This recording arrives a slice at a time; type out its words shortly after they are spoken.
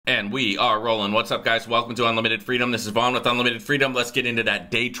And we are rolling. What's up, guys? Welcome to Unlimited Freedom. This is Vaughn with Unlimited Freedom. Let's get into that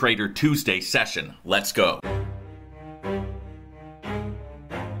Day Trader Tuesday session. Let's go.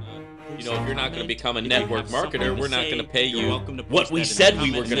 You know, if you're not going to become a network marketer, we're not going to pay you what we said we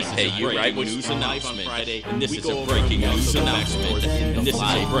were going to pay you, right? News announcement. And this is a breaking news announcement. And this is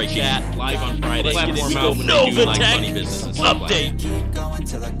a breaking chat live on Friday. We go Novatech update.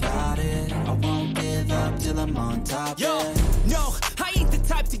 Yo, no, I ain't the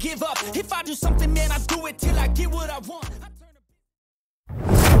type to give up. If I do something, man, I do it till I get what I want.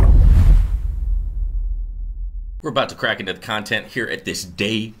 We're about to crack into the content here at this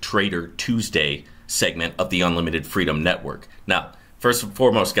Day Trader Tuesday segment of the Unlimited Freedom Network. Now, first and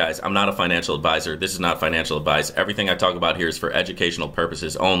foremost, guys, I'm not a financial advisor. This is not financial advice. Everything I talk about here is for educational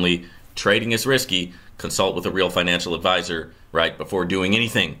purposes only. Trading is risky. Consult with a real financial advisor, right, before doing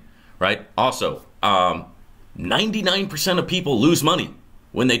anything, right? Also, 99% of people lose money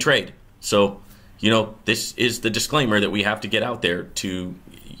when they trade. So, you know, this is the disclaimer that we have to get out there to,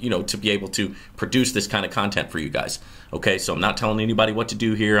 you know, to be able to produce this kind of content for you guys. Okay, so I'm not telling anybody what to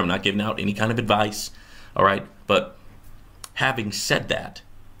do here. I'm not giving out any kind of advice. All right, but having said that,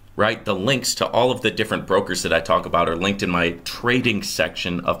 right, the links to all of the different brokers that I talk about are linked in my trading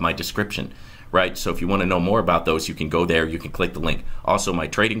section of my description. Right, so if you want to know more about those, you can go there. You can click the link. Also, my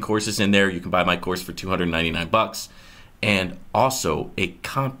trading course is in there. You can buy my course for $299, and also a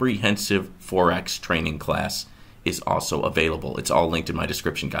comprehensive Forex training class is also available. It's all linked in my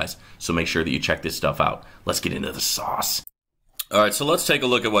description, guys. So make sure that you check this stuff out. Let's get into the sauce. All right, so let's take a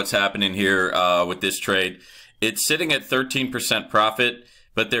look at what's happening here with this trade. It's sitting at 13% profit,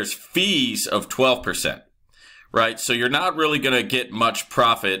 but there's fees of 12%. Right, so you're not really going to get much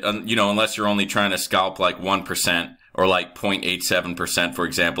profit, you know, unless you're only trying to scalp like 1% or like 0.87%, for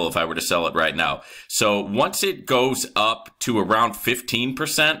example, if I were to sell it right now. So once it goes up to around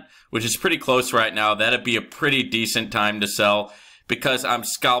 15%, which is pretty close right now, that'd be a pretty decent time to sell because I'm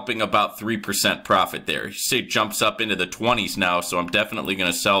scalping about 3% profit there. You see it jumps up into the 20s now, so I'm definitely going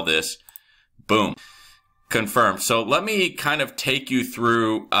to sell this. Boom. Confirmed. So let me kind of take you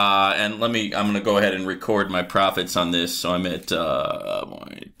through, and I'm going to go ahead and record my profits on this. So I'm at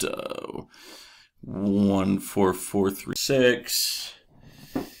 14436.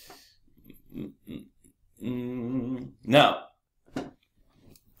 Now,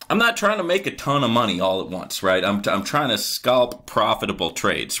 I'm not trying to make a ton of money all at once, right? I'm trying to scalp profitable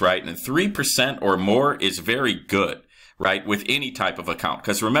trades, right? And 3% or more is very good, right, with any type of account.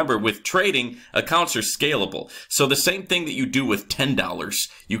 Because remember, with trading, accounts are scalable. So the same thing that you do with $10,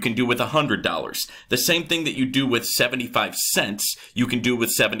 you can do with $100. The same thing that you do with 75 cents, you can do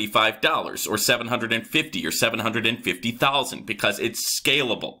with $75 or 750 or 750,000 because it's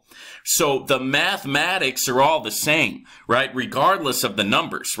scalable. So the mathematics are all the same, right, regardless of the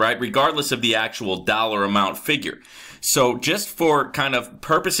numbers, right, regardless of the actual dollar amount figure. So just for kind of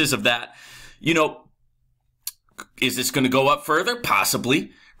purposes of that, you know, is this going to go up further?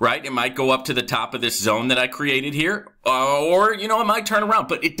 Possibly, right? It might go up to the top of this zone that I created here, or, you know, it might turn around,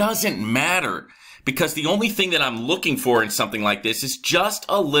 but it doesn't matter because the only thing that I'm looking for in something like this is just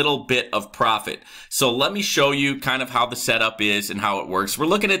a little bit of profit. So let me show you kind of how the setup is and how it works. We're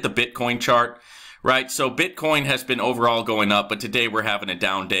looking at the Bitcoin chart, right? So Bitcoin has been overall going up, but today we're having a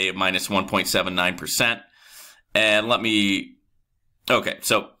down day of minus 1.79%. And okay,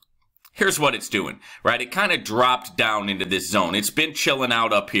 so here's what it's doing, right? It kind of dropped down into this zone. It's been chilling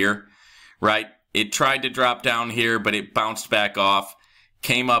out up here, right? It tried to drop down here, but it bounced back off,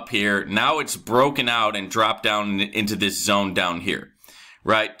 came up here. Now it's broken out and dropped down into this zone down here,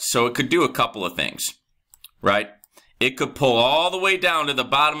 right? So it could do a couple of things, right? It could pull all the way down to the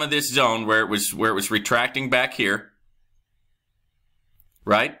bottom of this zone where it was retracting back here,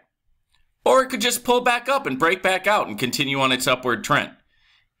 right? Or it could just pull back up and break back out and continue on its upward trend.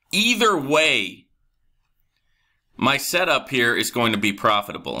 Either way, my setup here is going to be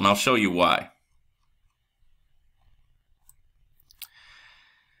profitable, and I'll show you why.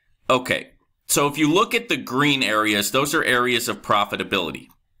 Okay, so if you look at the green areas, those are areas of profitability.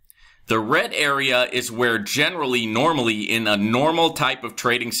 The red area is where normally in a normal type of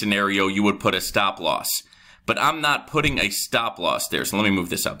trading scenario, you would put a stop loss. But I'm not putting a stop loss there, so let me move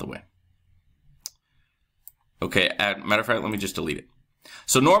this out the way. Okay, matter of fact, let me just delete it.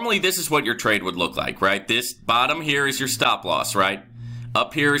 So normally this is what your trade would look like, right? This bottom here is your stop loss, right?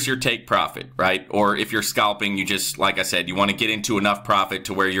 Up here is your take profit, right? Or if you're scalping, you just, like I said, you want to get into enough profit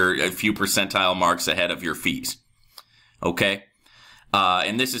to where you're a few percentile marks ahead of your fees. Okay?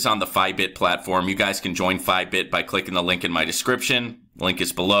 And this is on the Fibit platform. You guys can join Fibit by clicking the link in my description. Link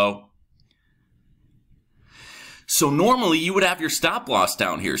is below. So normally you would have your stop loss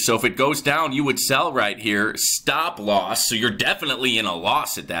down here. So if it goes down, you would sell right here, stop loss. So you're definitely in a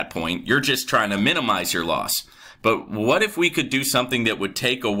loss at that point. You're just trying to minimize your loss. But what if we could do something that would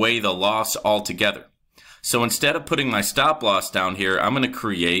take away the loss altogether? So instead of putting my stop loss down here, I'm going to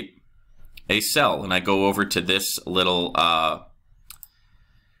create a sell. And I go over to this little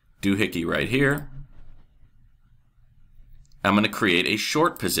doohickey right here. I'm going to create a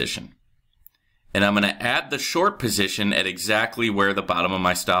short position. And I'm going to add the short position at exactly where the bottom of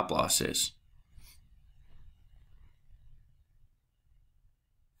my stop loss is.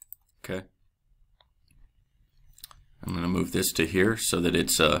 Okay. I'm going to move this to here so that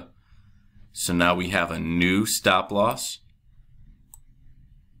it's so now we have a new stop loss.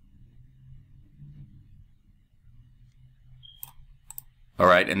 All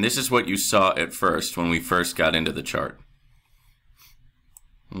right, and this is what you saw at first when we first got into the chart.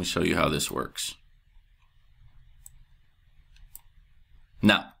 Let me show you how this works.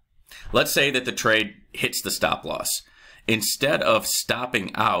 Now, let's say that the trade hits the stop loss. Instead of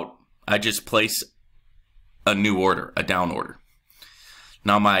stopping out, I just place a new order, a down order.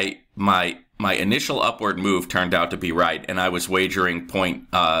 Now, my initial upward move turned out to be right, and I was wagering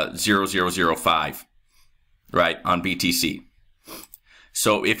 0.0005, right, on BTC.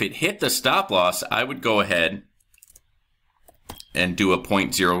 So if it hit the stop loss, I would go ahead and do a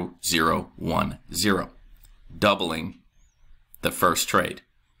 0.0010, doubling the first trade.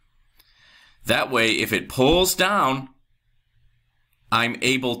 That way, if it pulls down, I'm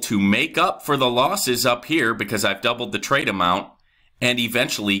able to make up for the losses up here because I've doubled the trade amount and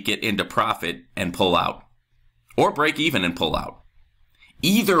eventually get into profit and pull out. Or break even and pull out.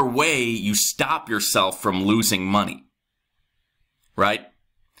 Either way, you stop yourself from losing money. Right?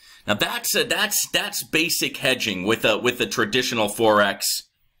 Now that's basic hedging with a traditional Forex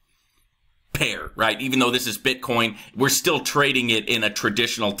pair, right? Even though this is Bitcoin, we're still trading it in a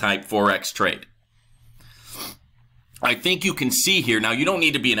traditional type Forex trade. I think you can see here, now you don't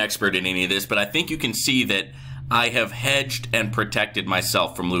need to be an expert in any of this, but I think you can see that I have hedged and protected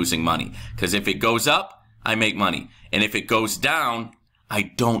myself from losing money. Because if it goes up, I make money. And if it goes down, I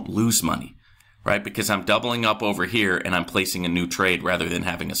don't lose money, right? Because I'm doubling up over here and I'm placing a new trade rather than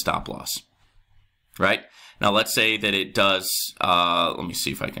having a stop loss, right? Now let's say that it does, let me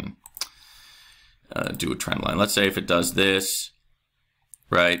see if I can do a trend line. Let's say if it does this,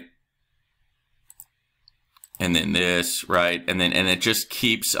 right? And then this, right? And it just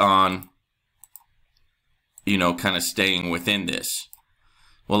keeps on, you know, kind of staying within this.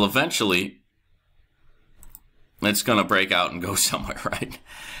 Well, eventually, it's going to break out and go somewhere, right?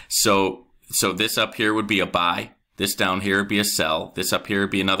 So this up here would be a buy. This down here would be a sell. This up here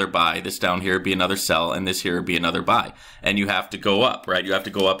would be another buy. This down here would be another sell. And this here would be another buy. And you have to go up, right? You have to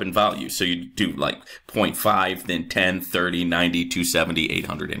go up in value. So you do like 0.5, then 10, 30, 90, 270,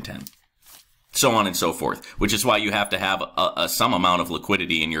 810. So on and so forth, which is why you have to have some amount of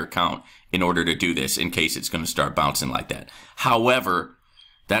liquidity in your account in order to do this in case it's going to start bouncing like that. However,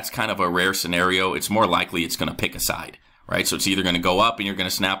 that's kind of a rare scenario. It's more likely it's going to pick a side, right? So it's either going to go up and you're going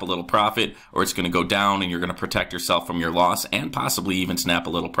to snap a little profit, or it's going to go down and you're going to protect yourself from your loss and possibly even snap a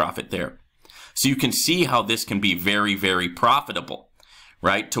little profit there. So you can see how this can be very, very profitable,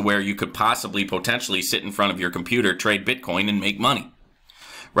 right? To where you could possibly potentially sit in front of your computer, trade Bitcoin and make money,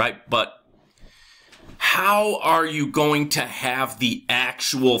 right? But how are you going to have the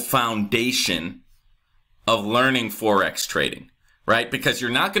actual foundation of learning Forex trading, right? Because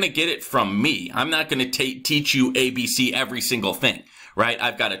you're not going to get it from me. I'm not going to teach you ABC every single thing, right?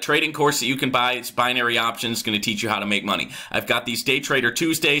 I've got a trading course that you can buy. It's binary options, going to teach you how to make money. I've got these Day Trader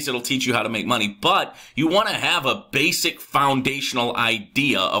Tuesdays. It'll teach you how to make money. But you want to have a basic foundational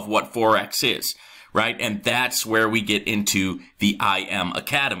idea of what Forex is, right? And that's where we get into the IM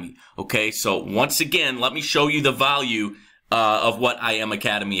Academy. Okay, so once again, let me show you the value of what IM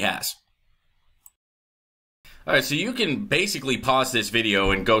Academy has. All right, so you can basically pause this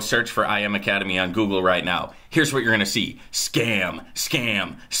video and go search for IM Academy on Google right now. Here's what you're going to see. Scam,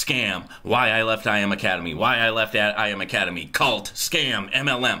 scam, scam. Why I left IM Academy. Why I left IM Academy. Cult, scam,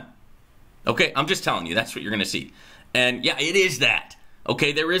 MLM. Okay, I'm just telling you, that's what you're going to see. And yeah, it is that.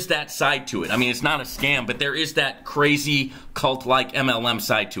 Okay, there is that side to it. I mean, it's not a scam, but there is that crazy cult-like MLM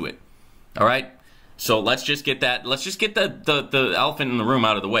side to it. All right? So let's just get that, let's just get the elephant in the room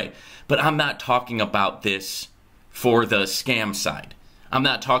out of the way. But I'm not talking about this for the scam side. I'm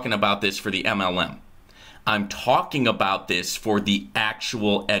not talking about this for the MLM. I'm talking about this for the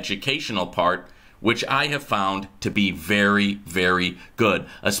actual educational part, which I have found to be very, very good,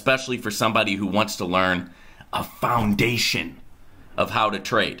 especially for somebody who wants to learn a foundation of how to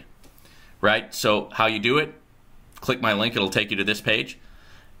trade, right? So how you do it? click my link, it'll take you to this page.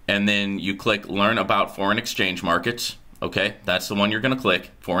 And then you click Learn About Foreign Exchange Markets. Okay, that's the one you're going to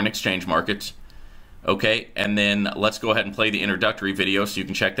click, Foreign Exchange Markets. Okay, and then let's go ahead and play the introductory video so you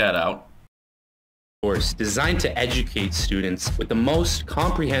can check that out. Course designed to educate students with the most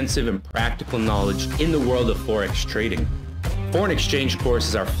comprehensive and practical knowledge in the world of Forex trading. Foreign Exchange course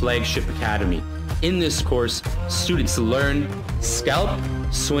is our flagship academy. In this course, students learn scalp,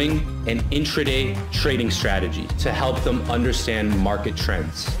 swing, and intraday trading strategy to help them understand market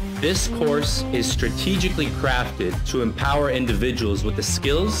trends. This course is strategically crafted to empower individuals with the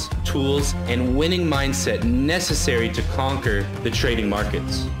skills, tools, and winning mindset necessary to conquer the trading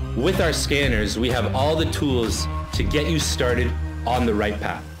markets. With our scanners, we have all the tools to get you started on the right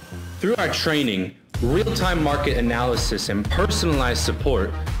path. Through our training, real-time market analysis, and personalized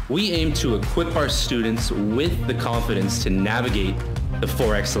support, we aim to equip our students with the confidence to navigate the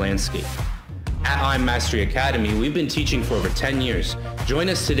Forex landscape. At iMastery Academy, we've been teaching for over 10 years. Join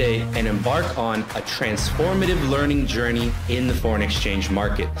us today and embark on a transformative learning journey in the foreign exchange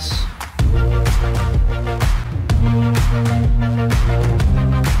markets.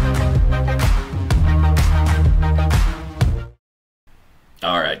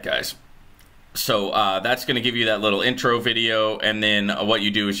 All right, guys. So that's going to give you that little intro video, and then what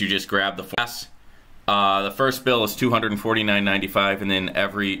you do is you just grab the class. The first bill is $249.95, and then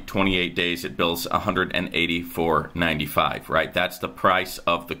every 28 days it bills $184.95, right? That's the price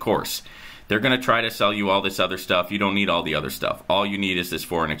of the course. They're going to try to sell you all this other stuff. You don't need all the other stuff. All you need is this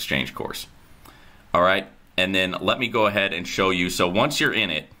foreign exchange course. All right? And then let me go ahead and show you. So once you're in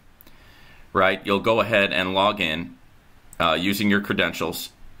it, right, you'll go ahead and log in using your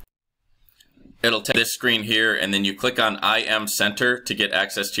credentials. It'll take this screen here, and then you click on IM Center to get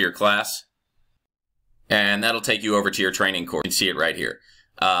access to your class. And that'll take you over to your training course. You can see it right here.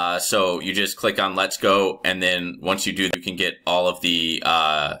 So you just click on Let's Go, and then once you do, you can get all the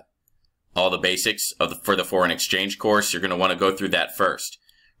basics of for the foreign exchange course. You're going to want to go through that first,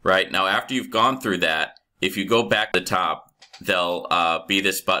 right? Now, after you've gone through that, if you go back to the top, there'll be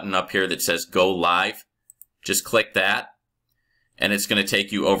this button up here that says Go Live. Just click that, and it's going to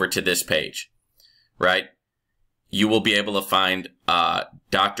take you over to this page. Right? You will be able to find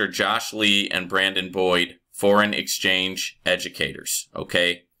Dr. Josh Lee and Brandon Boyd, Foreign Exchange Educators.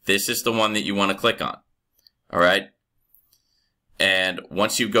 Okay? This is the one that you want to click on. All right? And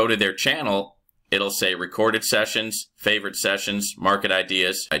once you go to their channel, it'll say recorded sessions, favorite sessions, market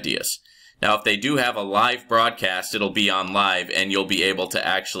ideas. Now, if they do have a live broadcast, it'll be on live, and you'll be able to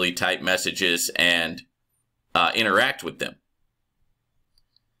actually type messages and interact with them.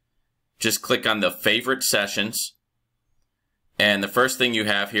 Just click on the favorite sessions, and the first thing you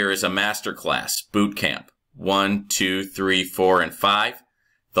have here is a masterclass boot camp. 1, 2, 3, 4, and 5.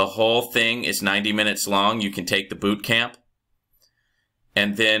 The whole thing is 90 minutes long. You can take the boot camp,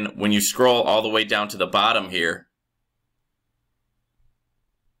 and then when you scroll all the way down to the bottom here,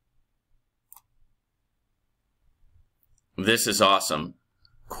 this is awesome.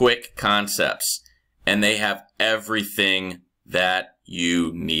 Quick concepts, and they have everything that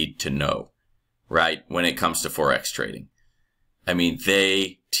you need to know, right, when it comes to Forex trading. I mean,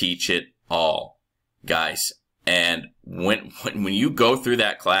 they teach it all, guys. And when you go through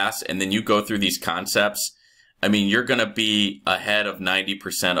that class and then you go through these concepts, I mean, you're going to be ahead of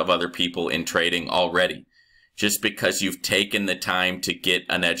 90% of other people in trading already, just because you've taken the time to get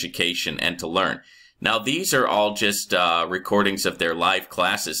an education and to learn. Now, these are all just recordings of their live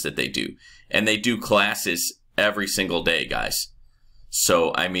classes that they do. And they do classes every single day, guys.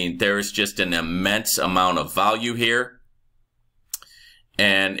 So, I mean, there is just an immense amount of value here.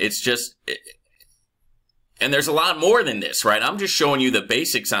 And it's just, and there's a lot more than this, right? I'm just showing you the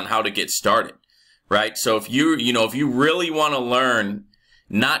basics on how to get started, right? So if if you really want to learn,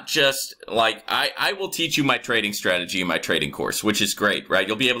 not just like, I will teach you my trading strategy in my trading course, which is great, right?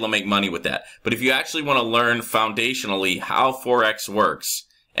 You'll be able to make money with that. But if you actually want to learn foundationally how Forex works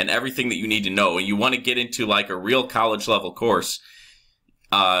and everything that you need to know, and you want to get into like a real college level course,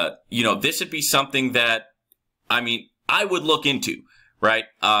 this would be something that, I mean, I would look into, right?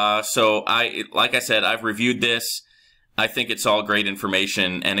 So like I said, I've reviewed this. I think it's all great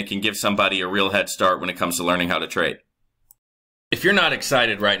information, and it can give somebody a real head start when it comes to learning how to trade. If you're not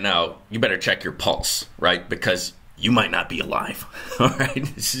excited right now, you better check your pulse, right? Because you might not be alive, all right?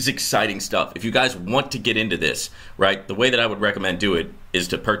 This is exciting stuff. If you guys want to get into this, right, the way that I would recommend do it is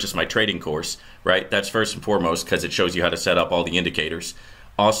to purchase my trading course, right? That's first and foremost because it shows you how to set up all the indicators.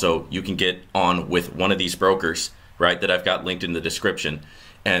 Also, you can get on with one of these brokers, right, that I've got linked in the description,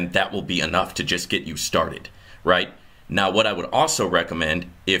 and that will be enough to just get you started, right? Now, what I would also recommend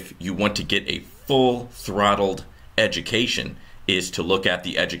if you want to get a full throttled education is to look at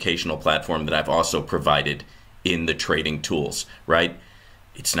the educational platform that I've also provided in the trading tools, right?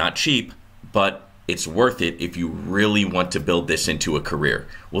 It's not cheap, but it's worth it if you really want to build this into a career.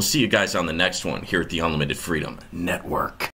 We'll see you guys on the next one here at the Unlimited Freedom Network.